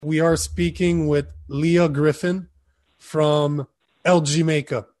We are speaking with Leah Griffin from LG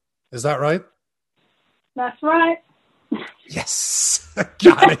Makeup. Is that right? That's right. Yes,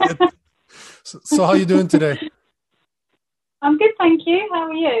 got it. So how are you doing today? I'm good, thank you.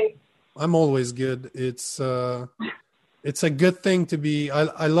 How are you? I'm always good. It's a good thing to be.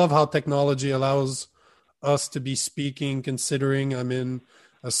 I love how technology allows us to be speaking, considering I'm in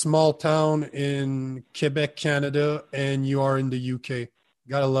a small town in Quebec, Canada, and you are in the UK.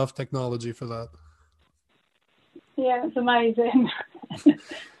 Gotta love technology for that. Yeah, it's amazing.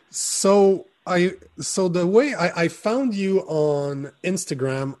 So the way I found you on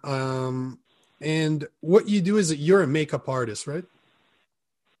Instagram, and what you do is that you're a makeup artist, right?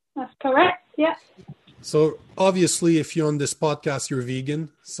 That's correct. Yeah. So obviously, if you're on this podcast, you're vegan.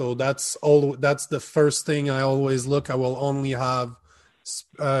 So that's the first thing I always look. I will only have.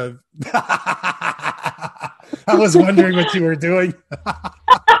 Uh, I was wondering what you were doing.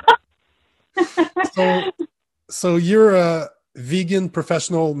 So you're a vegan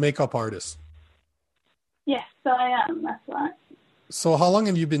professional makeup artist. Yes, I am. That's right. So how long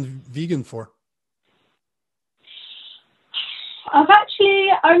have you been vegan for? I've actually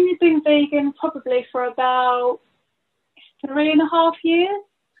only been vegan probably for about 3.5 years.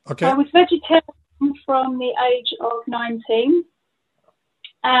 Okay. I was vegetarian from the age of 19,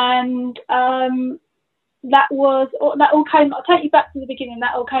 and that all came. I'll take you back to the beginning.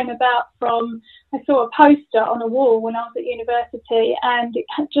 That all came about from I saw a poster on a wall when I was at university, and it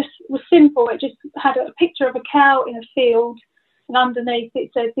just was simple. It just had a picture of a cow in a field, and underneath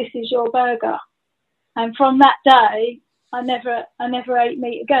it said, "This is your burger." And from that day, I never ate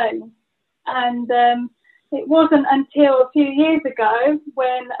meat again. And it wasn't until a few years ago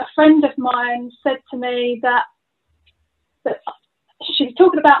when a friend of mine said to me that she was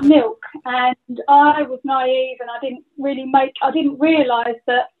talking about milk, and I was naive, and I didn't realise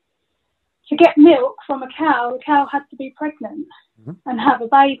that to get milk from a cow, the cow had to be pregnant and have a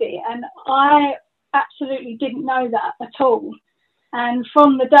baby. And I absolutely didn't know that at all. And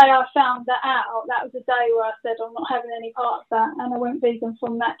from the day I found that out, that was the day where I said, I'm not having any part of that. And I went vegan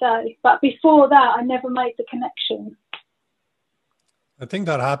from that day. But before that, I never made the connection. I think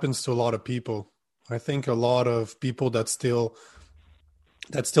that happens to a lot of people. I think a lot of people that still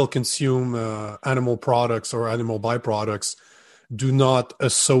consume animal products or animal byproducts do not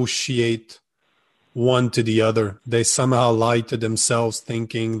associate one to the other. They somehow lie to themselves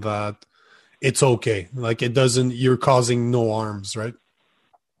thinking that it's okay. Like you're causing no harms, right?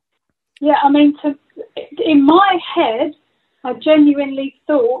 Yeah, I mean, in my head, I genuinely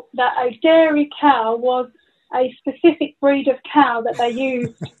thought that a dairy cow was a specific breed of cow that they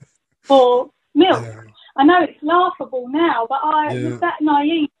used for milk. Yeah. I know it's laughable now, but I was that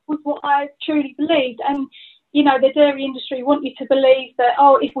naive was what I truly believed. And, you know, the dairy industry want you to believe that,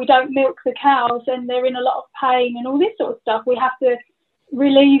 if we don't milk the cows, then they're in a lot of pain and all this sort of stuff. We have to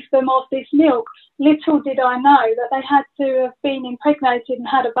relieve them of this milk. Little did I know that they had to have been impregnated and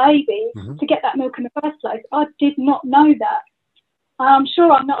had a baby to get that milk in the first place. I did not know that. I'm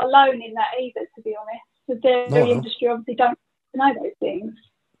sure I'm not alone in that either, to be honest. The dairy industry obviously don't know those things.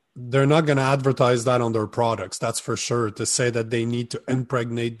 They're not going to advertise that on their products, that's for sure, to say that they need to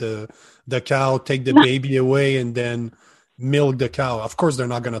impregnate the cow, take the baby away, and then milk the cow. Of course, they're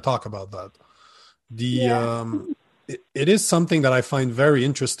not going to talk about that. It is something that I find very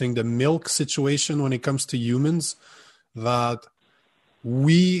interesting, the milk situation when it comes to humans, that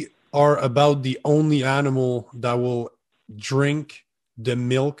we are about the only animal that will drink the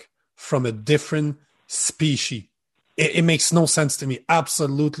milk from a different species. It makes no sense to me.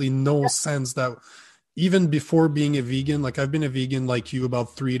 Absolutely no sense. That even before being a vegan, like I've been a vegan like you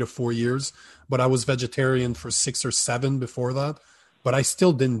about 3 to 4 years, but I was vegetarian for 6 or 7 before that, but I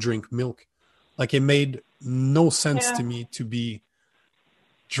still didn't drink milk. Like it made no sense to me to be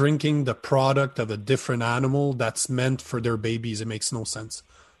drinking the product of a different animal that's meant for their babies. It makes no sense.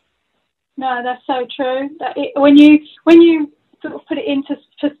 No, that's so true. When you sort of put it into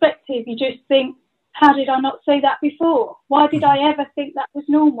perspective, you just think, how did I not see that before? Why did I ever think that was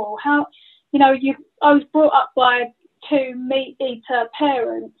normal? I was brought up by 2 meat eater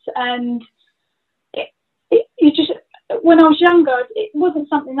parents, and when I was younger, it wasn't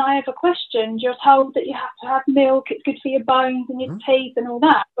something I ever questioned. You're told that you have to have milk, it's good for your bones and your teeth and all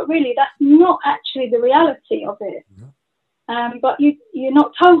that, but really that's not actually the reality of it. But you're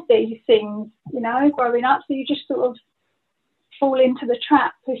not told these things, growing up, so you just sort of fall into the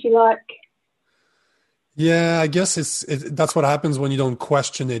trap, if you like. Yeah, I guess that's what happens when you don't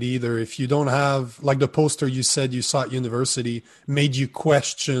question it either. If you don't have, like the poster you said you saw at university, made you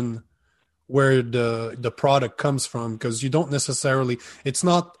question where the product comes from, because you don't necessarily, it's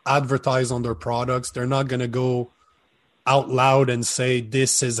not advertised on their products. They're not going to go out loud and say,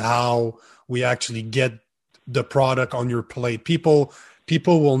 this is how we actually get the product on your plate. People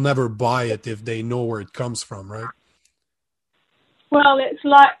will never buy it if they know where it comes from, right? Well, it's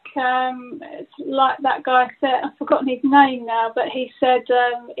like that guy said, I've forgotten his name now, but he said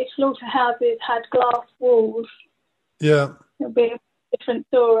if slaughterhouses had glass walls, yeah, it would be a different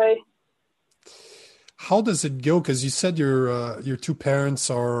story. How does it go? Because you said your two parents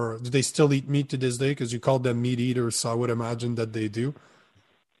do they still eat meat to this day? Because you called them meat eaters, so I would imagine that they do.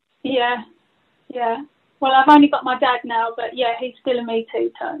 Yeah. Well, I've only got my dad now, but yeah, he's still a meat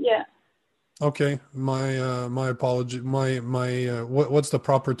eater. Yeah. Okay, my apology. What's the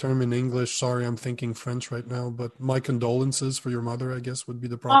proper term in English? Sorry, I'm thinking French right now, but my condolences for your mother, I guess, would be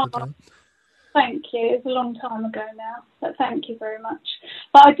the proper term. Thank you. It's a long time ago now, but thank you very much.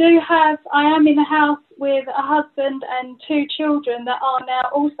 But I am in a house with a husband and two children that are now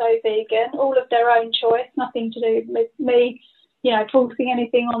also vegan, all of their own choice, nothing to do with me, forcing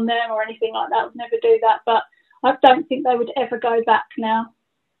anything on them or anything like that. I would never do that, but I don't think they would ever go back now.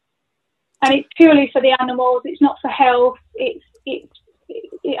 And it's purely for the animals. It's not for health. It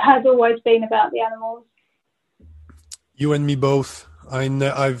has always been about the animals. You and me both.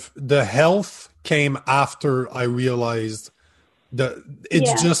 The health came after I realized that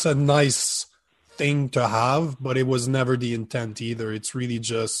it's just a nice thing to have, but it was never the intent either. It's really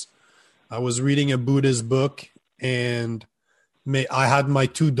just, I was reading a Buddhist book and I had my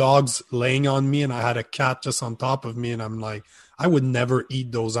two dogs laying on me and I had a cat just on top of me, and I'm like, I would never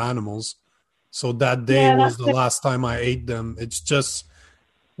eat those animals. So that day was the last time I ate them. It's just,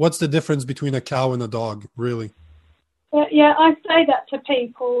 what's the difference between a cow and a dog, really? Yeah, I say that to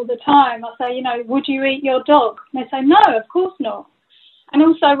people all the time. I say, would you eat your dog? And they say, no, of course not. And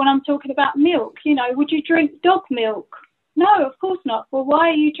also when I'm talking about milk, would you drink dog milk? No, of course not. Well,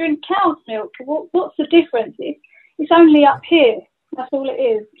 why you drink cow's milk? What's the difference? It's only up here. That's all it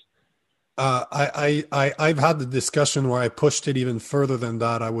is. I've had the discussion where I pushed it even further than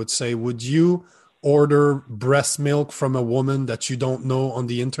that. I would say, would you order breast milk from a woman that you don't know on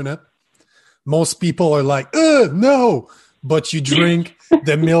the internet? Most people are like, no, but you drink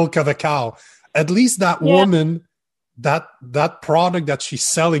the milk of a cow. At least that woman, that product that she's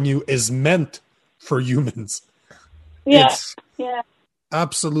selling you is meant for humans. Yeah. It's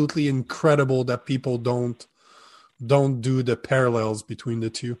absolutely incredible that people don't do the parallels between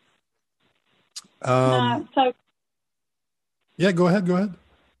the two. Yeah, go ahead.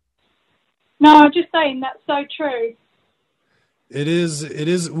 No, I'm just saying that's so true. It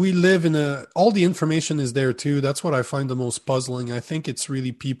is. We live in all the information is there too. That's what I find the most puzzling. I think it's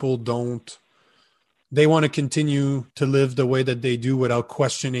really people they want to continue to live the way that they do without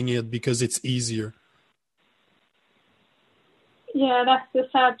questioning it because it's easier. Yeah, that's the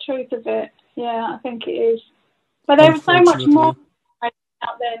sad truth of it. Yeah, I think it is. But there is so much more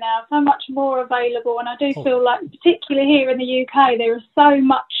out there now, so much more available, and I do feel like, particularly here in the UK, there is so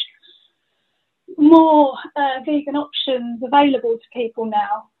much more vegan options available to people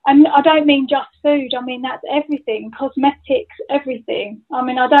now. And I don't mean just food, I mean that's everything, cosmetics, everything. I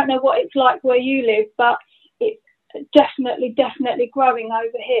mean, I don't know what it's like where you live, but it's definitely growing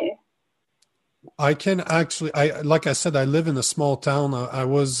over here. I can actually, like I said, I live in a small town. I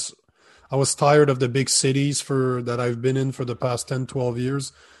was tired of the big cities that I've been in for the past 10, 12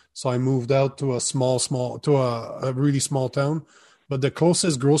 years. So I moved out to a really small town. But the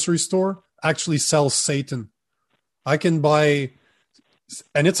closest grocery store actually sells seitan. I can buy,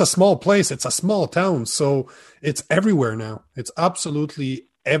 and it's a small place. It's a small town. So it's everywhere now. It's absolutely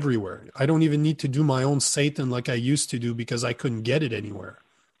everywhere. I don't even need to do my own seitan like I used to do because I couldn't get it anywhere.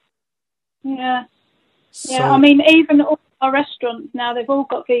 Yeah. I mean, even all our restaurants now, they've all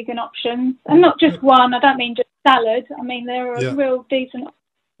got vegan options. And not just one. I don't mean just salad. I mean, there are real decent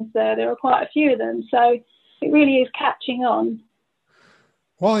options there. There are quite a few of them. So it really is catching on.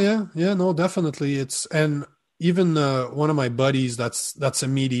 Well, no, definitely. And even one of my buddies that's a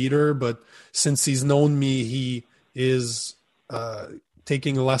meat eater, but since he's known me, he is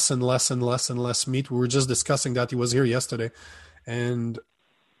taking less and less meat. We were just discussing that. He was here yesterday, and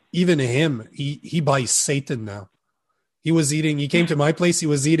even him, he buys seitan now. He came to my place, he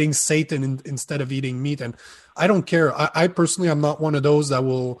was eating seitan instead of eating meat. And I don't care. I personally, I'm not one of those that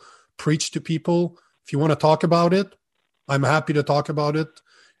will preach to people. If you want to talk about it, I'm happy to talk about it.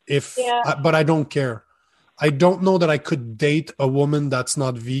 But I don't care. I don't know that I could date a woman that's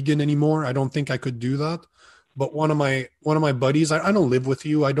not vegan anymore. I don't think I could do that. But one of my buddies, I don't live with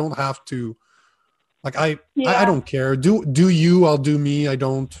you. I don't have to Like I don't care. Do you? I'll do me. I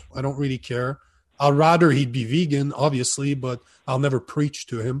don't really care. I'd rather he'd be vegan, obviously, but I'll never preach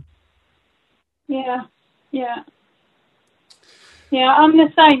to him. Yeah, yeah. Yeah, I'm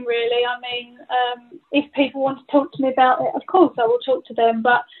the same, really. I mean, if people want to talk to me about it, of course I will talk to them,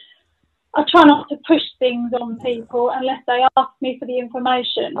 but I try not to push things on people unless they ask me for the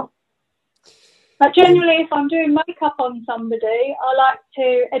information. But generally, if I'm doing makeup on somebody, I like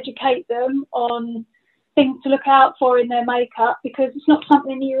to educate them on things to look out for in their makeup, because it's not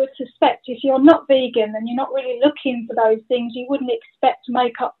something you would suspect. If you're not vegan and you're not really looking for those things, you wouldn't expect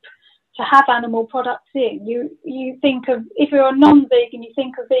makeup to have animal products in. You think of, if you're a non-vegan, you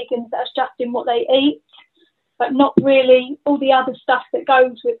think of vegans as just in what they eat, but not really all the other stuff that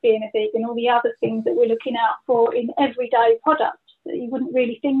goes with being a vegan, all the other things that we're looking out for in everyday products that you wouldn't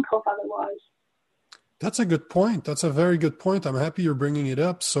really think of otherwise. That's a good point. That's a very good point. I'm happy you're bringing it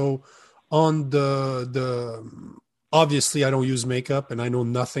up. So on the obviously I don't use makeup and I know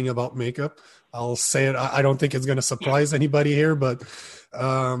nothing about makeup. I'll say it. I don't think it's going to surprise anybody here, but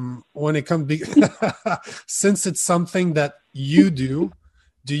when it comes, since it's something that you do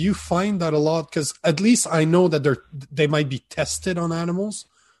you find that a lot? Because at least I know that they might be tested on animals,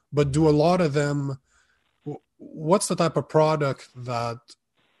 but do a lot of them, what's the type of product that,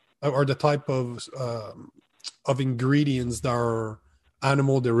 or the type of ingredients that are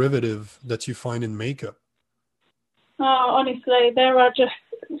animal derivative that you find in makeup? Oh, honestly, there are just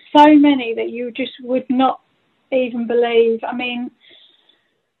so many that you just would not even believe. I mean,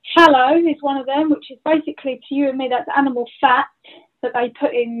 tallow is one of them, which is basically, to you and me, that's animal fat that they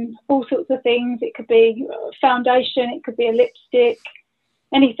put in all sorts of things. It could be foundation, it could be a lipstick,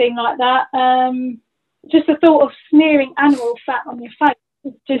 anything like that. Just the thought of smearing animal fat on your face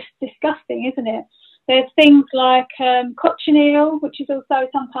is just disgusting, isn't it? There's things like cochineal, which is also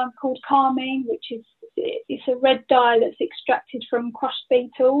sometimes called carmine, which is, it's a red dye that's extracted from crushed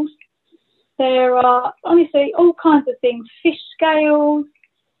beetles. There are, honestly, all kinds of things. Fish scales,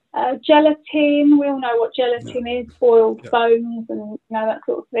 gelatin. We all know what gelatin is, boiled bones and that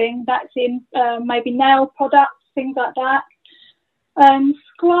sort of thing. That's in maybe nail products, things like that.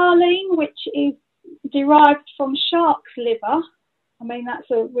 Squalene, which is derived from shark's liver. I mean, that's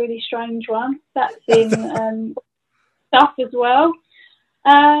a really strange one. That's in stuff as well.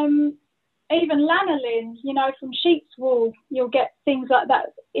 Even lanolin, from sheep's wool, you'll get things like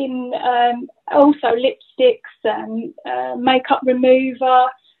that in also lipsticks and makeup remover.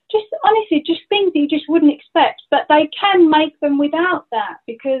 Just honestly, just things that you just wouldn't expect. But they can make them without that,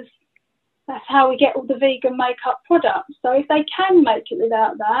 because that's how we get all the vegan makeup products. So if they can make it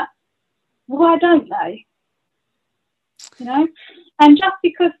without that, why don't they? And just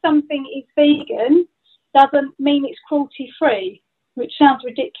because something is vegan doesn't mean it's cruelty-free, which sounds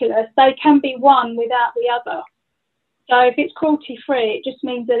ridiculous. They can be one without the other. So if it's cruelty-free, it just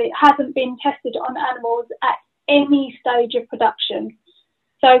means that it hasn't been tested on animals at any stage of production.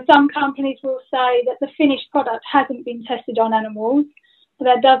 So some companies will say that the finished product hasn't been tested on animals, but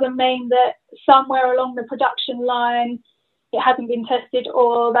that doesn't mean that somewhere along the production line it hasn't been tested,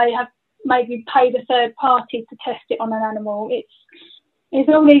 or they have maybe paid a third party to test it on an animal. It's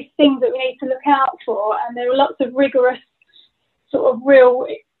all these things that we need to look out for, and there are lots of rigorous, sort of real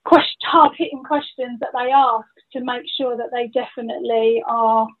hard-hitting questions that they ask to make sure that they definitely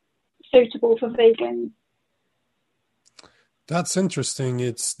are suitable for vegans. That's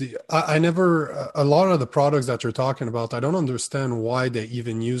interesting. I never, a lot of the products that you're talking about, I don't understand why they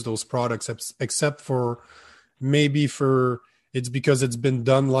even use those products, except for maybe it's because it's been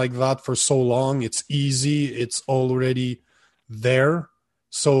done like that for so long. It's easy. It's already there.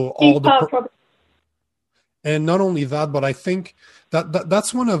 So and not only that, but I think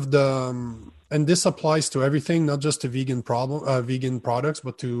that's one of the, and this applies to everything, not just to vegan products,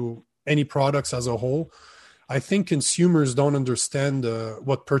 but to any products as a whole. I think consumers don't understand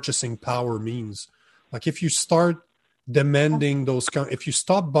what purchasing power means. Like if you start demanding if you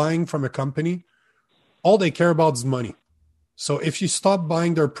stop buying from a company, all they care about is money. So if you stop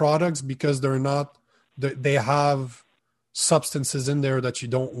buying their products because they have substances in there that you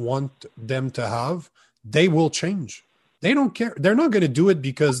don't want them to have, they will change. They don't care. They're not going to do it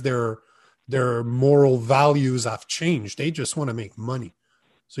because their moral values have changed. They just want to make money.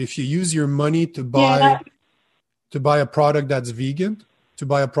 So if you use your money to buy a product that's vegan, to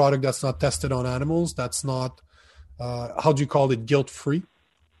buy a product that's not tested on animals, that's not, how do you call it, guilt-free?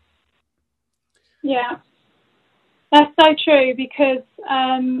 Yeah, that's so true, because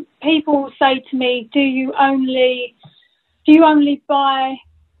people say to me, do you only buy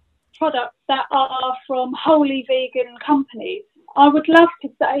products that are from wholly vegan companies? I would love to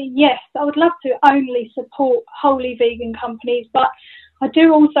say yes. I would love to only support wholly vegan companies, but I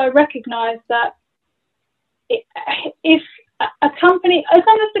do also recognise that if a company, as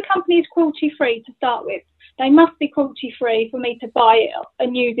long as the company is cruelty free to start with, they must be cruelty free for me to buy it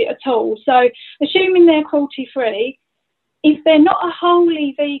and use it at all. So, assuming they're cruelty free, if they're not a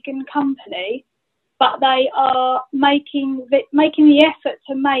wholly vegan company, but they are making the effort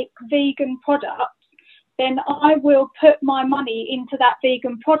to make vegan products, then I will put my money into that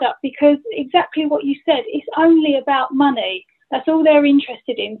vegan product, because exactly what you said, it's only about money. That's all they're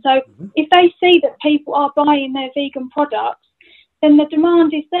interested in. So if they see that people are buying their vegan products, then the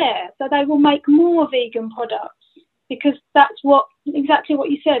demand is there. So they will make more vegan products, because that's exactly what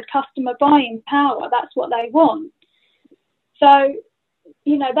you said, customer buying power. That's what they want. So,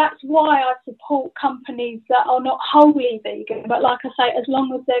 that's why I support companies that are not wholly vegan, but like I say, as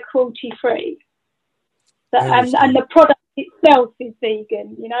long as they're cruelty free. And the product itself is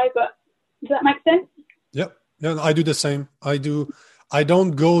vegan, but does that make sense? Yep. Yeah, I do the same. I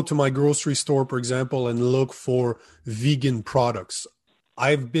don't go to my grocery store, for example, and look for vegan products.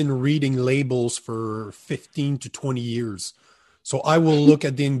 I've been reading labels for 15 to 20 years. So I will look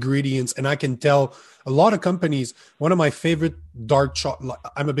at the ingredients, and I can tell a lot of companies. One of my favorite dark chocolate,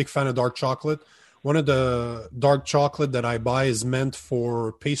 I'm a big fan of dark chocolate. One of the dark chocolate that I buy is meant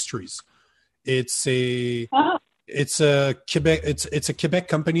for pastries. It's a Quebec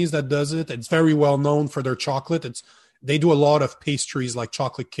companies that does it. It's very well known for their chocolate. They do a lot of pastries like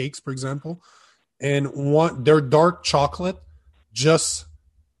chocolate cakes, for example. And their dark chocolate just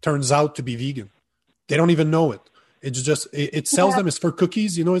turns out to be vegan. They don't even know it. It's just it sells them. It's for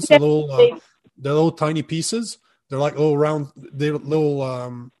cookies. It's the little tiny pieces. They're like little round. They're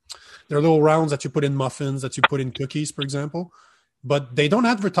little rounds that you put in muffins, that you put in cookies, for example. But they don't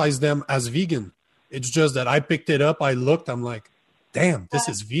advertise them as vegan. It's just that I picked it up. I looked. I'm like, damn, this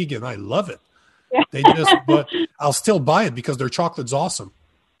is vegan. I love it. Yeah. But I'll still buy it because their chocolate's awesome.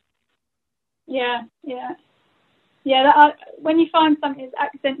 Yeah. When you find something that's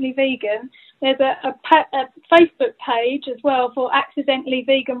accidentally vegan, there's a Facebook page as well for accidentally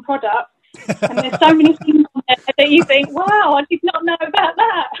vegan products. And there's so many things on there that you think, wow, I did not know about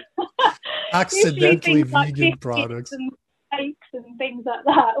that. Accidentally vegan like products. And cakes and things like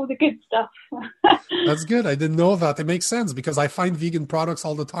that, all the good stuff. That's good. I didn't know that. It makes sense, because I find vegan products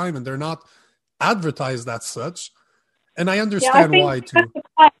all the time and they're not advertised as such. And I understand why too.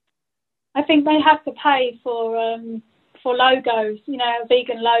 I think they have to pay for logos, a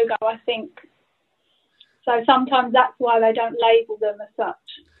vegan logo, I think. So sometimes that's why they don't label them as such.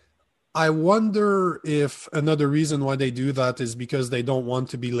 I wonder if another reason why they do that is because they don't want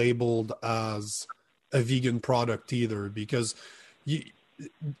to be labeled as a vegan product either, because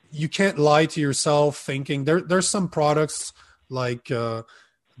you can't lie to yourself thinking there's some products like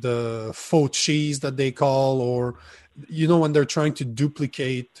the faux cheese that they call, or when they're trying to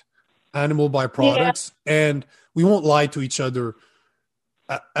duplicate animal byproducts. And we won't lie to each other.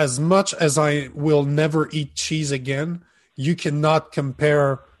 As much as I will never eat cheese again, you cannot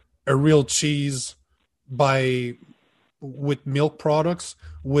compare a real cheese with milk products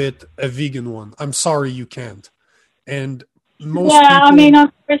with a vegan one. I'm sorry, you can't. And most people... I mean,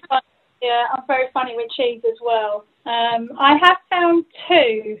 I'm very funny with cheese as well. I have found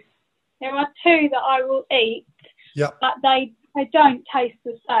two. There are two that I will eat, but they don't taste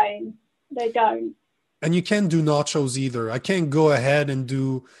the same. They don't. And you can't do nachos either. I can't go ahead and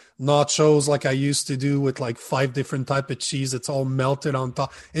do nachos like I used to do with like 5 different type of cheese. It's all melted on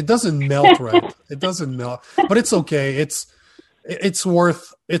top. It doesn't melt right. It doesn't melt, but it's okay. It's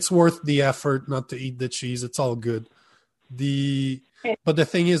worth the effort not to eat the cheese. It's all good. But the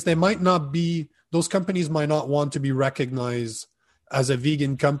thing is, those companies might not want to be recognized as a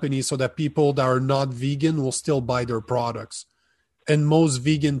vegan company, so that people that are not vegan will still buy their products. And most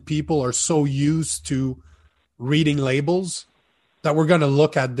vegan people are so used to reading labels that we're going to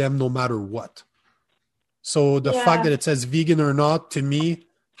look at them no matter what. So the fact that it says vegan or not, to me,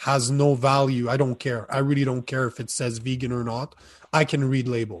 has no value. I don't care. I really don't care if it says vegan or not. I can read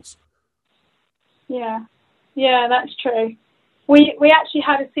labels. Yeah, that's true. We actually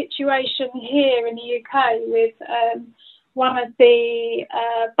had a situation here in the UK with one of the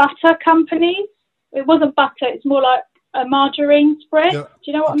butter companies. It wasn't butter. It's more like a margarine spread. Yeah. Do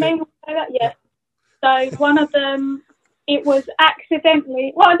you know what I mean? Yeah. So one of them, it was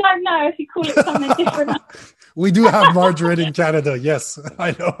accidentally, I don't know if you call it something different. We do have margarine in Canada. Yes,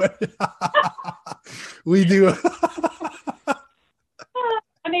 I know. We do.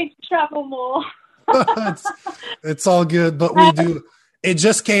 I need to travel more. It's all good, but we do. It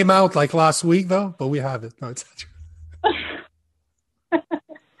just came out like last week though, but we have it. No, it's not true.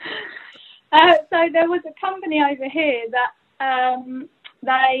 So there was a company over here that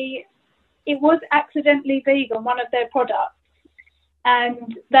it was accidentally vegan, one of their products,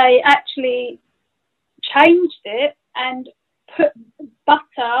 and they actually changed it and put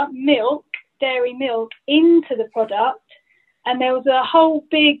butter, milk, dairy milk into the product, and there was a whole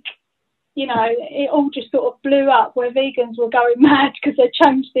big, it all just sort of blew up where vegans were going mad because they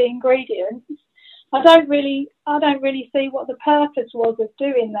changed the ingredients. I don't really see what the purpose was of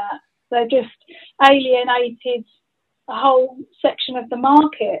doing that. They just alienated a whole section of the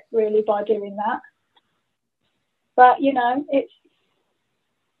market, really, by doing that. But, it's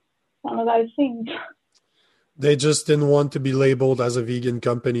one of those things. They just didn't want to be labeled as a vegan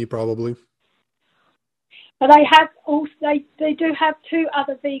company, probably. But they do have 2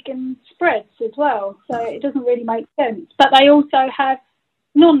 other vegan spreads as well, so it doesn't really make sense. But they also have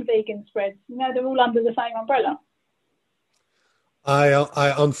non-vegan spreads. They're all under the same umbrella.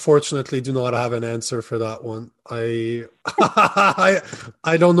 I unfortunately do not have an answer for that one. I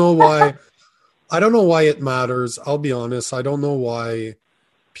don't know why. I don't know why it matters. I'll be honest. I don't know why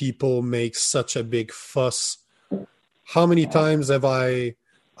people make such a big fuss. How many times have I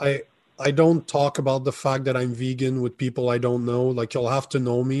don't talk about the fact that I'm vegan with people I don't know. Like, you'll have to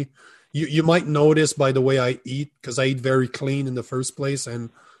know me. You might notice by the way I eat, because I eat very clean in the first place.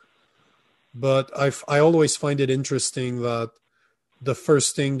 But I always find it interesting that the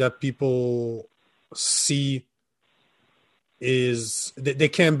first thing that people see is they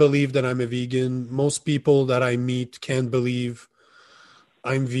can't believe that I'm a vegan. Most people that I meet can't believe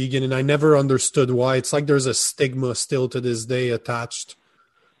I'm vegan, and I never understood why. It's like there's a stigma still to this day attached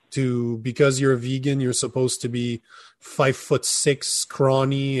to, because you're a vegan, you're supposed to be 5'6",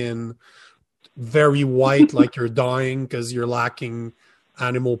 scrawny, and very white, like you're dying because you're lacking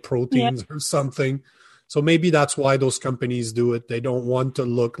animal proteins or something. So maybe that's why those companies do it. They don't want to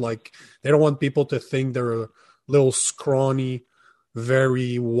look like, they don't want people to think they're a little scrawny,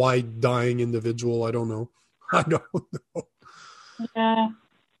 very white, dying individual. I don't know. Yeah.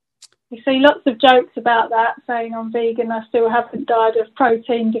 You see lots of jokes about that, saying I'm vegan, I still haven't died of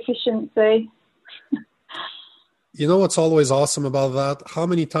protein deficiency. You know what's always awesome about that? How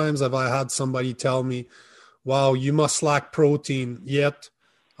many times have I had somebody tell me, wow, you must lack protein, yet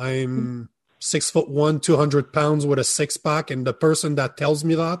I'm 6'1", 200 pounds with a 6-pack, and the person that tells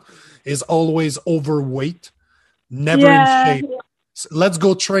me that is always overweight, never in shape. Yeah. Let's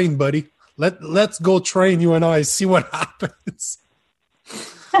go train, buddy. Let's go train, you and I, see what happens.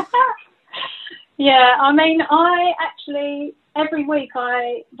 Yeah, I mean, I actually, every week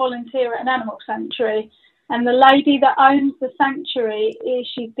I volunteer at an animal sanctuary, and the lady that owns the sanctuary,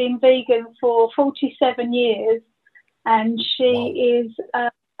 she's been vegan for 47 years, and she is a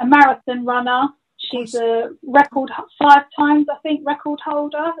marathon runner. She's a record 5 times, I think, record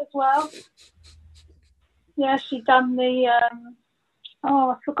holder as well. Yeah, she's done the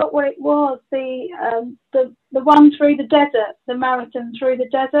I forgot what it was. The one through the desert, the marathon through the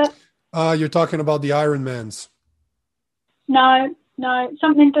desert. You're talking about the Ironmans. No,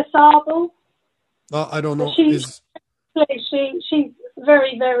 something de Sable. I don't know. She's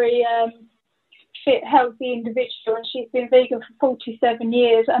very, very fit, healthy individual, and she's been vegan for 47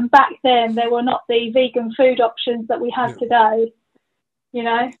 years. And back then, there were not the vegan food options that we have today,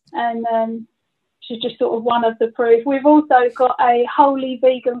 and she's just sort of one of the proof. We've also got a wholly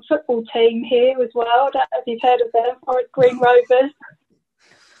vegan football team here as well. I don't know if you've heard of them, Forest Green Rovers.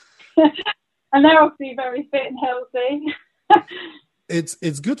 And they're obviously very fit and healthy.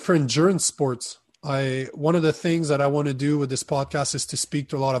 It's good for endurance sports. One of the things that I want to do with this podcast is to speak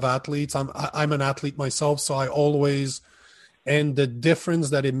to a lot of athletes. I'm an athlete myself, so I always, and the difference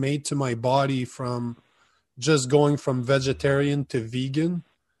that it made to my body from just going from vegetarian to vegan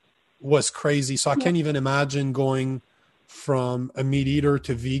was crazy. So I can't even imagine going from a meat eater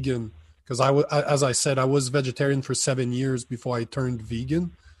to vegan, because as I said, I was vegetarian for 7 years before I turned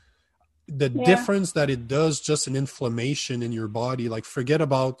vegan. The difference that it does just in inflammation in your body, like forget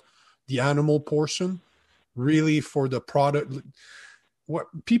about the animal portion, really for the product.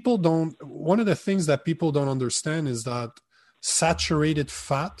 One of the things that people don't understand is that saturated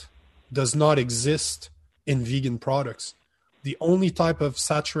fat does not exist in vegan products. The only type of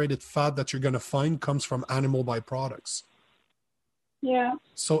saturated fat that you're going to find comes from animal byproducts. Yeah.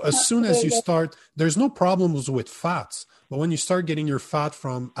 So as soon as you start, there's no problems with fats, but when you start getting your fat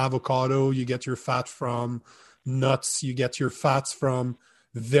from avocado, you get your fat from nuts, you get your fats from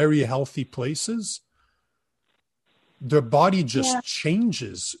very healthy places, the body just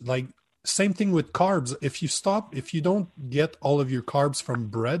changes. Like, same thing with carbs. If you don't get all of your carbs from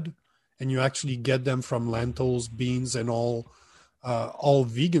bread, and you actually get them from lentils, beans, and all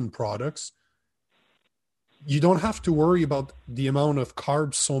vegan products, you don't have to worry about the amount of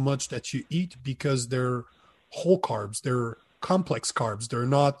carbs so much that you eat because they're whole carbs. They're complex carbs. They're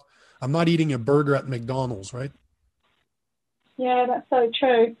not, I'm not eating a burger at McDonald's, right? Yeah, that's so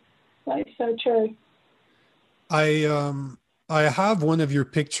true. That is so true. I have one of your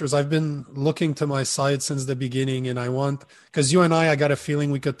pictures. I've been looking to my site since the beginning, and I want, because you and I got a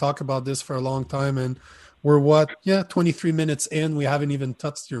feeling we could talk about this for a long time, and we're 23 minutes in. We haven't even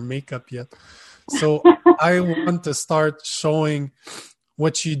touched your makeup yet. So I want to start showing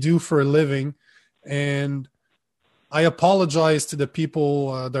what you do for a living, and I apologize to the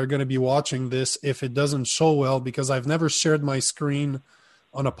people that are going to be watching this if it doesn't show well, because I've never shared my screen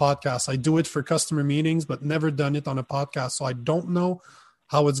on a podcast. I do it for customer meetings, but never done it on a podcast. So I don't know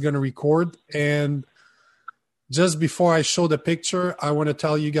how it's going to record. And just before I show the picture, I want to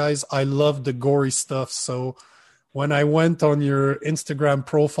tell you guys, I love the gory stuff. So when I went on your Instagram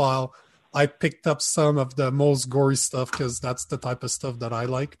profile, I picked up some of the most gory stuff because that's the type of stuff that I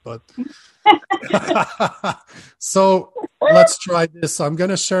like. But so let's try this. I'm going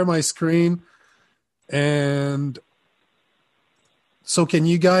to share my screen. And so can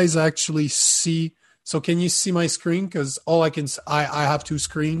you guys actually see? So can you see my screen? Because all I have two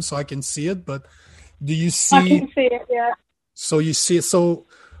screens, so I can see it. But do you see? I can see it, yeah. So you see it. So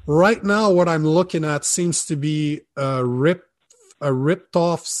right now, what I'm looking at seems to be a ripped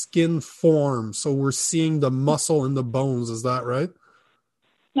off skin form. So we're seeing the muscle and the bones. Is that right?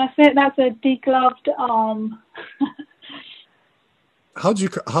 That's it. That's a degloved arm. How'd you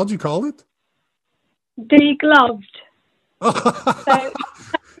call it? Degloved. So,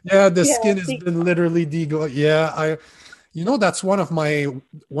 yeah, the skin has been literally degloved. Yeah, that's one of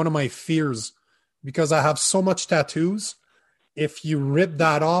my fears, because I have so much tattoos. If you rip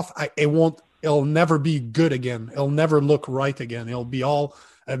that off, it'll never be good again. It'll never look right again. It'll be all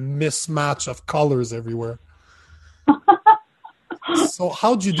a mismatch of colors everywhere. So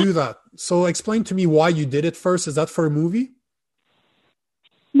how'd you do that? So explain to me why you did it first. Is that for a movie?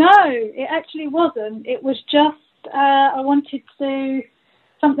 No, it actually wasn't. It was just I wanted to do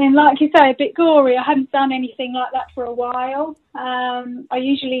something, like you say, a bit gory. I hadn't done anything like that for a while. I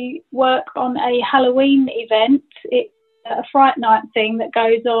usually work on a Halloween event. It's a Fright Night thing that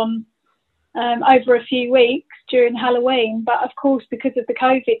goes on over a few weeks during Halloween. But of course, because of the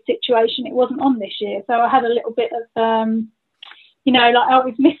COVID situation, it wasn't on this year. So I had a little bit of, I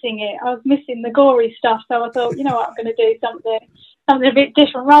was missing it. I was missing the gory stuff. So I thought, you know what, I'm going to do something a bit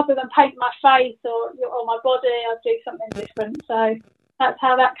different. Rather than paint my face or my body, I'll do something different. So that's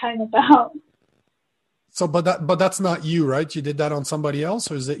how that came about. So, but that's not you, right? You did that on somebody else,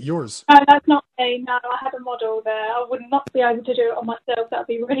 or is it yours? No, that's not me. No, I had a model there. I would not be able to do it on myself. That'd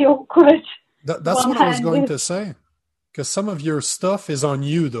be really awkward. That's what I was going to say. Because some of your stuff is on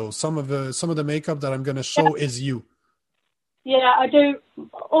you, though. Some of the makeup that I'm going to show is you. Yeah, I do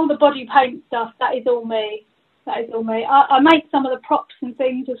all the body paint stuff. That is all me. I make some of the props and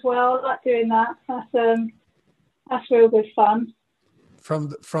things as well. I like doing that. That's real good fun.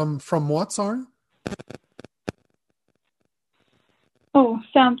 From what, sorry? Oh,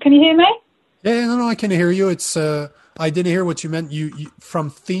 Sam, can you hear me? Yeah, no, I can hear you. It's I didn't hear what you meant. You from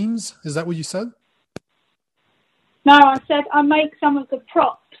themes? Is that what you said? No, I said I make some of the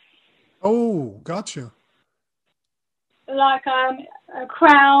props. Oh, gotcha. Like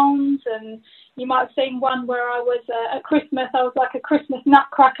crowns, and you might have seen one where I was at Christmas. I was like a Christmas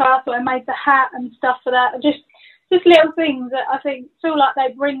nutcracker, so I made the hat and stuff for that. Just little things that I feel like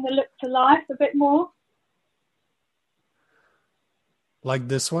they bring the look to life a bit more. Like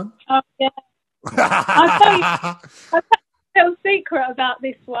this one? Oh yeah. I'll tell you a little secret about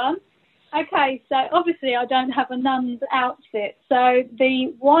this one. Okay, so obviously I don't have a nun's outfit, so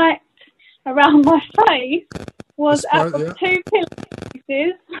the white around my face was out of 2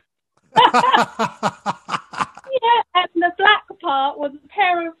 pillowcases. Yeah, and the black part was a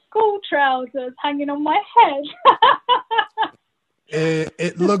pair of school trousers hanging on my head.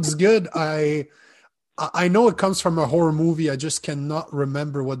 It looks good. I know it comes from a horror movie. I just cannot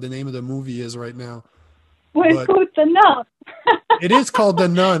remember what the name of the movie is right now. Well, it's called The Nun. It is called The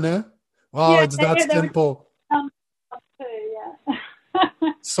Nun, eh? Wow, yeah, it's that simple.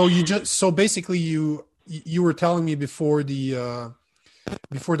 Yeah. So basically you were telling me before the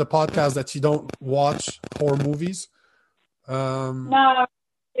podcast that you don't watch horror movies. No,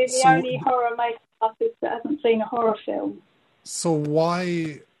 the only horror makeup artist that hasn't seen a horror film. So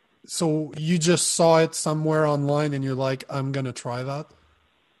why? So you just saw it somewhere online and you're like, I'm gonna try that?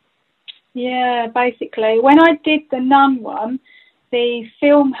 Yeah, basically. When I did the Nun one, the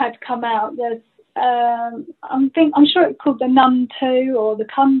film had come out. I'm sure it's called The Nun 2 or The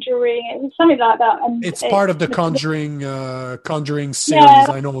Conjuring. It was something like that. And It's part of the Conjuring series. Yeah,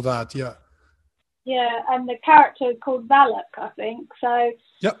 I know that. Yeah. yeah, and the character is called Valak, I think. So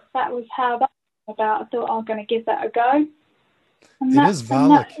Yep. that was how that came about. I thought I'm going to give that a go. And It is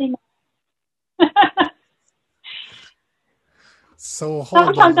Valak. So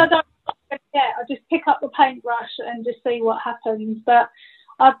hold sometimes on. I don't. Yeah, I just pick up the paintbrush and just see what happens. But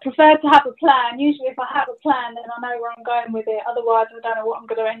I prefer to have a plan. Usually, if I have a plan, then I know where I'm going with it. Otherwise, I don't know what I'm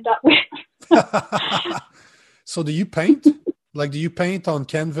going to end up with. So do you paint? Like, do you paint on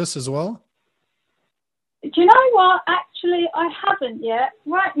canvas as well? Do you know what? Actually, I haven't yet.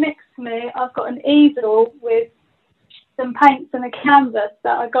 Right next to me, I've got an easel with some paints and a canvas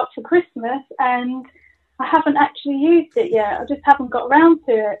that I got for Christmas, and I haven't actually used it yet. I just haven't got around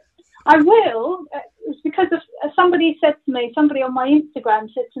to it. I will. It's because of somebody on my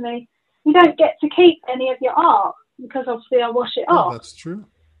Instagram said to me, you don't get to keep any of your art because obviously I wash it off. That's true.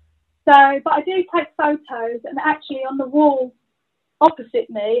 So, but I do take photos, and actually on the wall opposite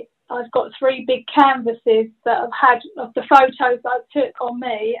me, I've got 3 big canvases that I've had of the photos I took on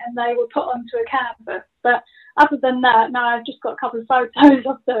me, and they were put onto a canvas. But other than that, no, I've just got a couple of photos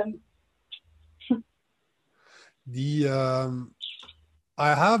of them.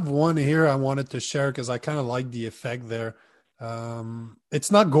 I have one here I wanted to share because I kind of like the effect there.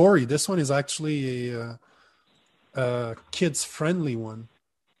 It's not gory. This one is actually a kids-friendly one.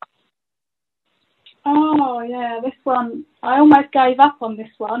 Oh, yeah, this one. I almost gave up on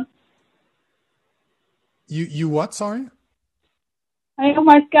this one. You what, sorry? I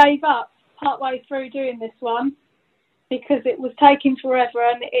almost gave up partway through doing this one because it was taking forever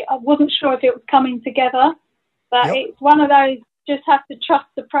and I wasn't sure if it was coming together. But Yep. It's one of those, just have to trust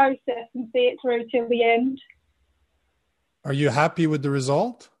the process and see it through till the end. Are you happy with the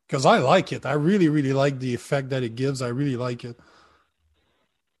result? Because I like it. I really, really like the effect that it gives. I really like it.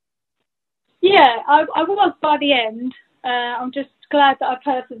 Yeah, I was by the end. I'm just glad that I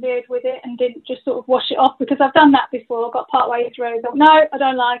persevered with it and didn't just sort of wash it off because I've done that before. I got part way through, I thought, no, I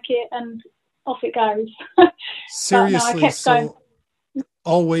don't like it, and off it goes. Seriously, no, I kept going.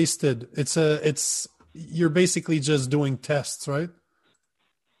 All wasted. It's you're basically just doing tests, right?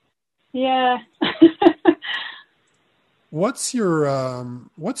 Yeah. What's your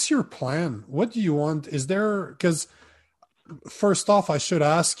plan? What do you want? Is there, because first off, I should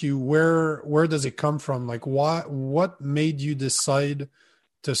ask you where does it come from? Like what made you decide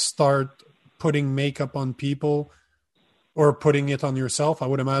to start putting makeup on people or putting it on yourself? I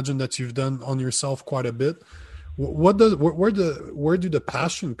would imagine that you've done on yourself quite a bit. Where do the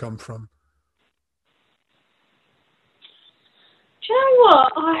passion come from? Do you know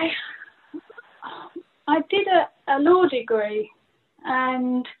what? I did a law degree,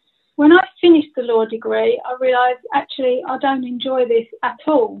 and when I finished the law degree, I realised actually I don't enjoy this at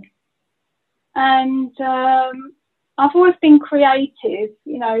all. And I've always been creative,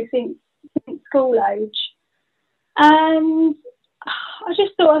 since school age. And I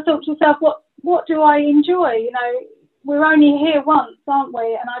thought to myself, what do I enjoy? We're only here once, aren't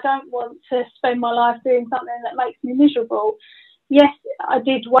we? And I don't want to spend my life doing something that makes me miserable. Yes, I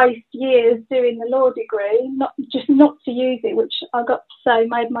did waste years doing the law degree, not to use it, which I got to say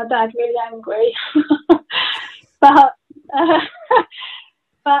made my dad really angry. but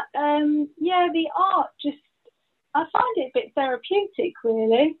the art I find it a bit therapeutic,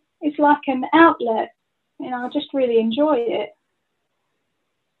 really. It's like an outlet. I just really enjoy it.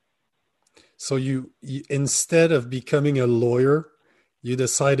 So you instead of becoming a lawyer, you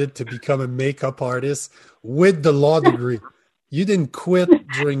decided to become a makeup artist with the law degree. You didn't quit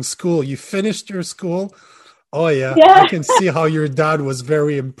during school. You finished your school. Oh, yeah. I can see how your dad was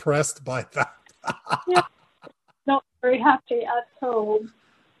very impressed by that. Yeah. Not very happy at all.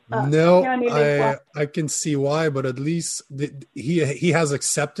 No, I can see why, but at least he has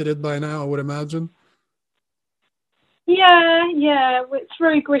accepted it by now, I would imagine. Yeah,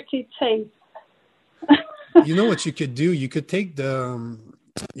 through gritted teeth. You know what you could do? You could take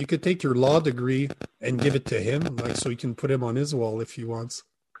your law degree and give it to him, like so he can put him on his wall if he wants.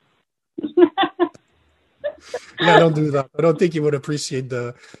 Yeah, don't do that. I don't think he would appreciate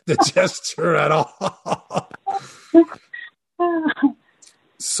the gesture at all.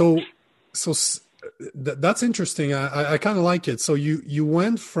 So that's interesting. I kind of like it. So you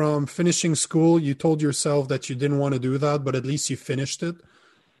went from finishing school. You told yourself that you didn't want to do that, but at least you finished it.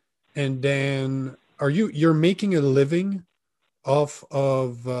 And then you're making a living off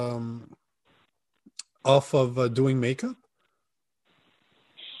of doing makeup?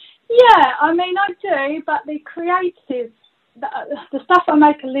 Yeah, I do, but the creative the stuff I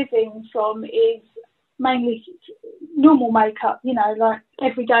make a living from is mainly normal makeup, like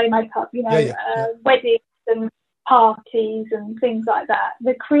everyday makeup, weddings and parties and things like that.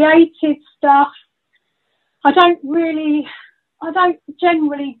 The creative stuff, I don't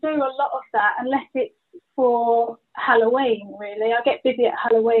generally do a lot of that unless it's for Halloween, really. I get busy at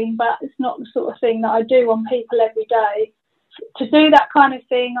Halloween, but it's not the sort of thing that I do on people every day. To do that kind of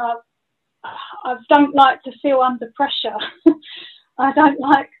thing, I don't like to feel under pressure. I don't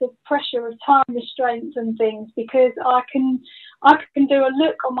like the pressure of time restraints and things, because I can do a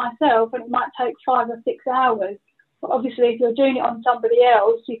look on myself and it might take 5 or 6 hours. But obviously, if you're doing it on somebody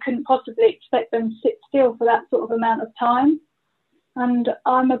else, you couldn't possibly expect them to sit still for that sort of amount of time. And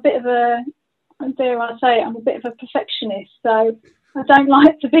I'm a bit of a perfectionist, so I don't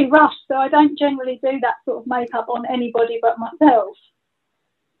like to be rushed. So I don't generally do that sort of makeup on anybody but myself.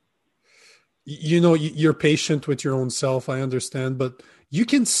 You're patient with your own self, I understand, but you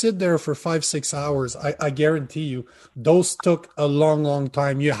can sit there for 5-6 hours. I guarantee you, those took a long, long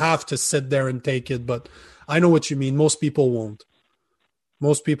time. You have to sit there and take it, but I know what you mean. Most people won't.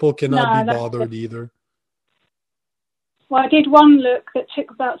 Most people cannot be bothered either. Well, I did one look that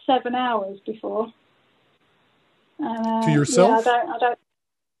took about 7 hours before. To yourself? Yeah, I don't.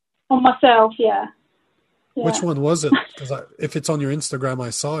 On myself, yeah. Which one was it? Because if it's on your Instagram, I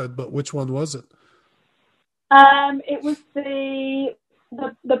saw it. But which one was it? It was the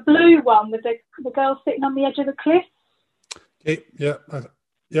blue one with the girl sitting on the edge of the cliff. Okay.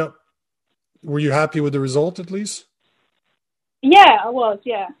 Yeah. Were you happy with the result at least? Yeah, I was.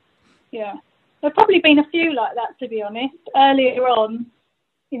 Yeah. There've probably been a few like that, to be honest. Earlier on,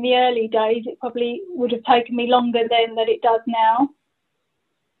 in the early days, it probably would have taken me longer then than it does now.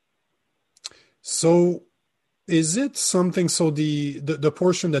 So is it something, so the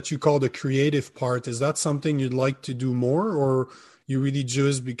portion that you call the creative part, is that something you'd like to do more, or you really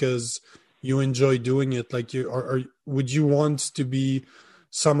just because you enjoy doing it? Like would you want to be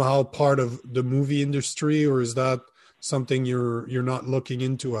somehow part of the movie industry, or is that something you're not looking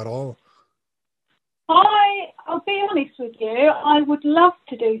into at all? I'll be honest with you, I would love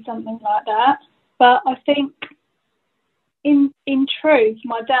to do something like that, but I think in truth,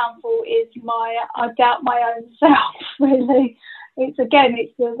 my downfall is I doubt my own self, really. It's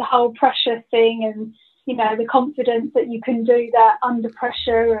the whole pressure thing, and, the confidence that you can do that under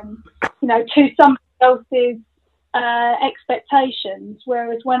pressure and, to somebody else's expectations,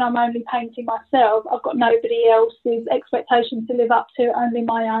 whereas when I'm only painting myself, I've got nobody else's expectations to live up to, only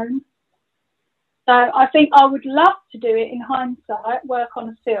my own. So I think I would love to do it in hindsight, work on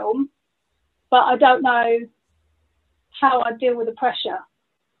a film, but I don't know how I deal with the pressure.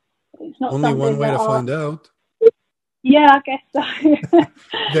 It's not only one way to find out. Yeah, I guess so.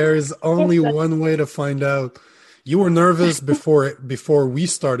 There is only one way to find out. You were nervous before we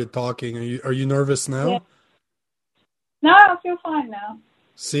started talking. Are you nervous now? Yeah. No, I feel fine now.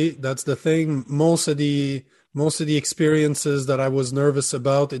 See, that's the thing. Most of the experiences that I was nervous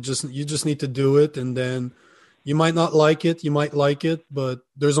about, you just need to do it, and then you might not like it, you might like it, but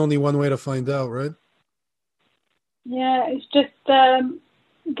there's only one way to find out, right? Yeah, it's just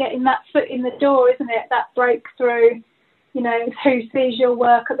getting that foot in the door, isn't it? That breakthrough, who sees your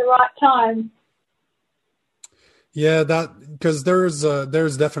work at the right time. Yeah, because there's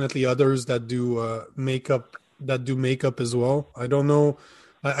definitely others that do makeup as well. I don't know.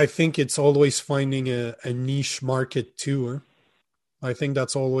 I think it's always finding a niche market too. Huh? I think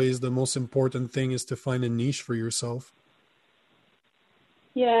that's always the most important thing, is to find a niche for yourself.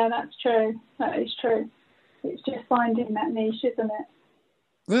 Yeah, that's true. That is true. It's just finding that niche, isn't it?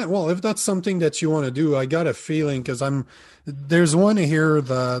 Yeah, well, if that's something that you want to do, I got a feeling, because there's one here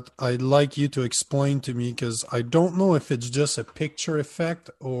that I'd like you to explain to me, because I don't know if it's just a picture effect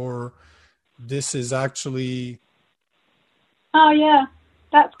or this is actually... Oh, yeah.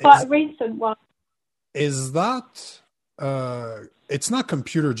 That's quite a recent one. Is that... it's not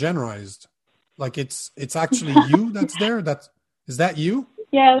computer generalized. Like it's actually you that's there? Is that you?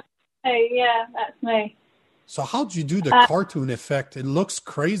 Yeah, that's me. So how do you do the cartoon effect? It looks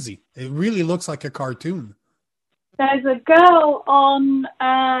crazy. It really looks like a cartoon. There's a girl on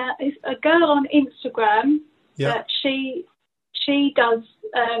Instagram that she does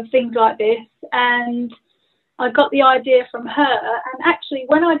things like this, and I got the idea from her. And actually,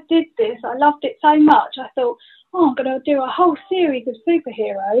 when I did this, I loved it so much. I thought, I'm going to do a whole series of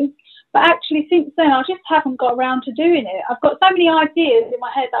superheroes. But actually, since then, I just haven't got around to doing it. I've got so many ideas in my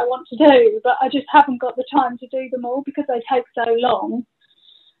head that I want to do, but I just haven't got the time to do them all because they take so long.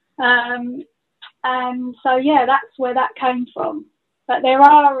 And so, yeah, that's where that came from. But there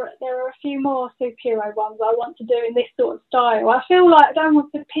are a few more superhero ones I want to do in this sort of style. I feel like I don't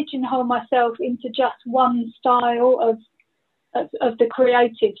want to pigeonhole myself into just one style of the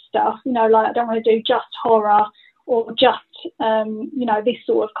creative stuff. You know, like I don't want to do just horror or just this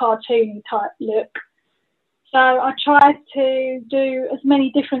sort of cartoon type look. So I try to do as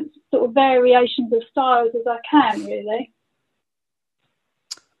many different sort of variations of styles as I can, really.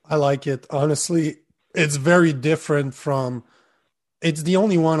 I like it. Honestly, it's very different from... It's the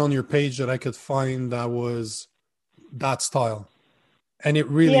only one on your page that I could find that was that style. And it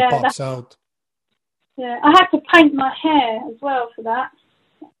really pops out. Yeah, I had to paint my hair as well for that.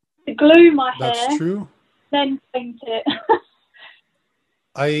 To glue my hair. That's true. Then paint it.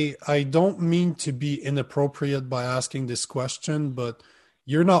 I don't mean to be inappropriate by asking this question, but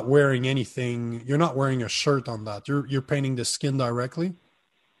you're not wearing anything. You're not wearing a shirt on that. You're painting the skin directly?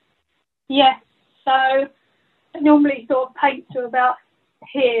 Yes. So I normally sort of paint to about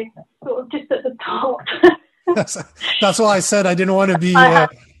here, sort of just at the top. That's why I said I didn't want to be...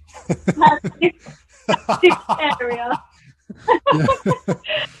 this area.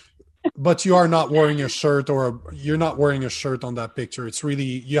 But you are not wearing a shirt, you're not wearing a shirt on that picture. It's really,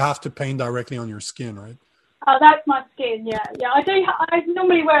 you have to paint directly on your skin, right? Oh, that's my skin. Yeah. I do. I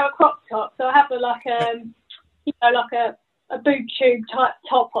normally wear a crop top, so I have a boob tube type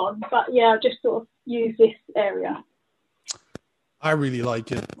top on. But yeah, I just sort of use this area. I really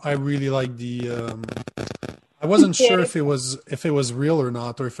like it. I really like the. I wasn't sure if it was real or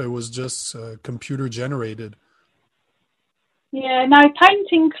not, or if it was just computer generated. Yeah, no,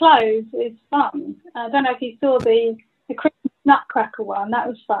 painting clothes is fun. I don't know if you saw the Christmas Nutcracker one. That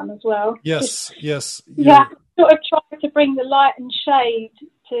was fun as well. Yes. Yeah, sort of try to bring the light and shade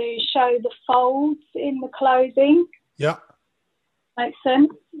to show the folds in the clothing. Yeah. Makes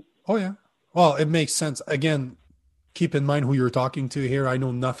sense? Oh, yeah. Well, it makes sense. Again, keep in mind who you're talking to here. I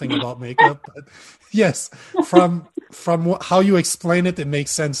know nothing about makeup, but yes, from how you explain it, it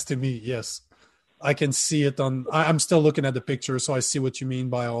makes sense to me. Yes. I can see it I'm still looking at the picture, so I see what you mean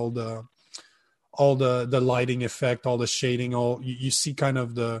by all the lighting effect, all the shading, you see kind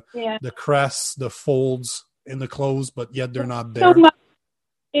of the crests, the folds in the clothes, but yet they're not there.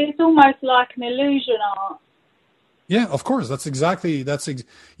 It's almost like an illusion art. Yeah, of course.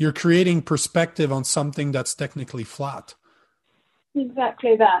 You're creating perspective on something that's technically flat.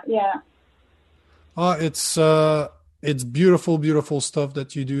 Exactly that. Yeah. It's beautiful, beautiful stuff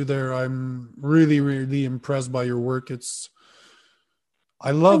that you do there. I'm really, really impressed by your work.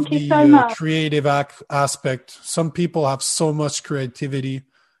 I love the creative aspect. Some people have so much creativity.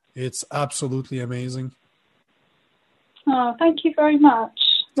 It's absolutely amazing. Oh, thank you very much.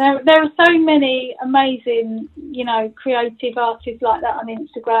 There are so many amazing, creative artists like that on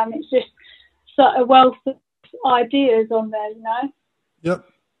Instagram. It's just such a wealth of ideas on there, Yep.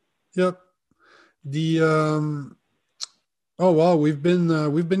 Oh wow, we've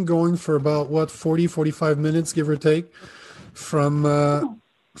been going for about 45 minutes, give or take. From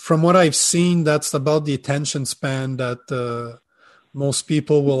what I've seen, that's about the attention span that most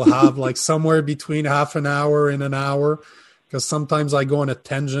people will have, like somewhere between half an hour and an hour. Because sometimes I go on a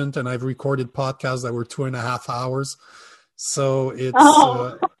tangent, and I've recorded podcasts that were 2.5 hours. So it's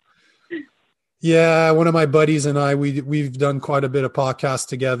one of my buddies and I we've done quite a bit of podcasts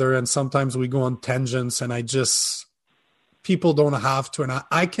together, and sometimes we go on tangents, and people don't have to, and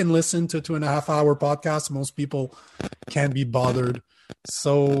I can listen to 2.5 hour podcasts. Most people can't be bothered.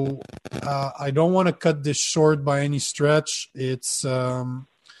 So I don't want to cut this short by any stretch.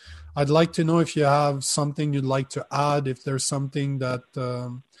 I'd like to know if you have something you'd like to add, if there's something that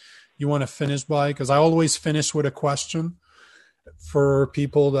you want to finish by, because I always finish with a question for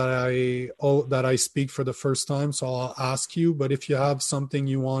people that I speak for the first time. So I'll ask you, but if you have something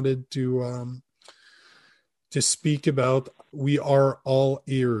you wanted to speak about, we are all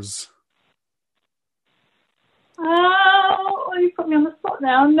ears. Oh, you put me on the spot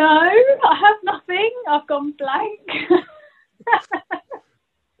now. No, I have nothing. I've gone blank.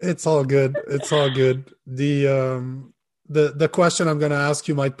 It's all good. The question I'm going to ask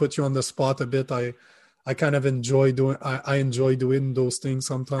you might put you on the spot a bit. I kind of enjoy doing those things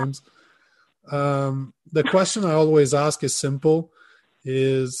sometimes. The question I always ask is simple.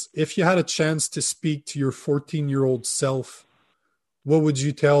 Is if you had a chance to speak to your 14-year-old self, what would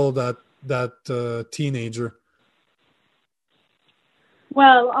you tell that teenager?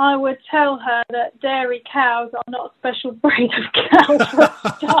 Well, I would tell her that dairy cows are not a special breed of cow for a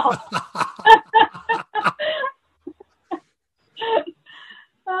start.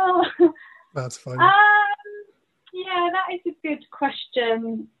 Oh. That's funny. Yeah, that is a good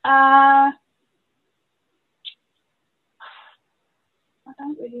question.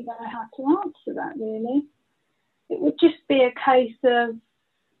 really know how to answer that, really. It would just be a case of,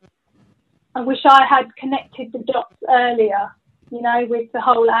 I wish I had connected the dots earlier, you know, with the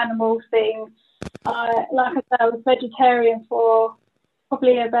whole animal thing. Like I said, I was vegetarian for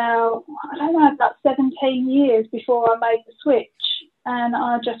probably about 17 years before I made the switch. And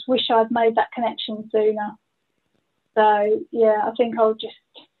I just wish I'd made that connection sooner. So, yeah, I think I'll just,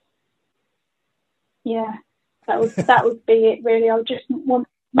 yeah, that would be it, really. I'll just want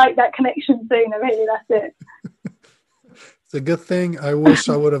to make that connection sooner, really, that's it. It's a good thing. I wish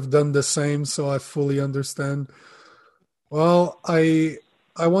I would have done the same, so I fully understand. Well, I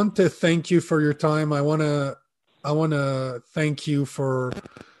want to thank you for your time. I want to thank you for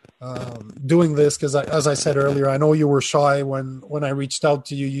doing this because, as I said earlier, I know you were shy when I reached out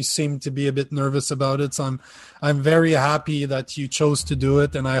to you. You seemed to be a bit nervous about it, so I'm very happy that you chose to do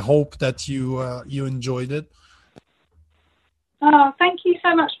it, and I hope that you enjoyed it. Oh, thank you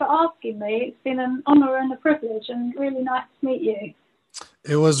so much for asking me. It's been an honour and a privilege, and really nice to meet you.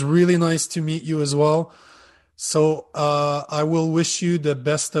 It was really nice to meet you as well. So I will wish you the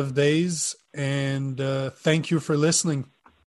best of days, and thank you for listening.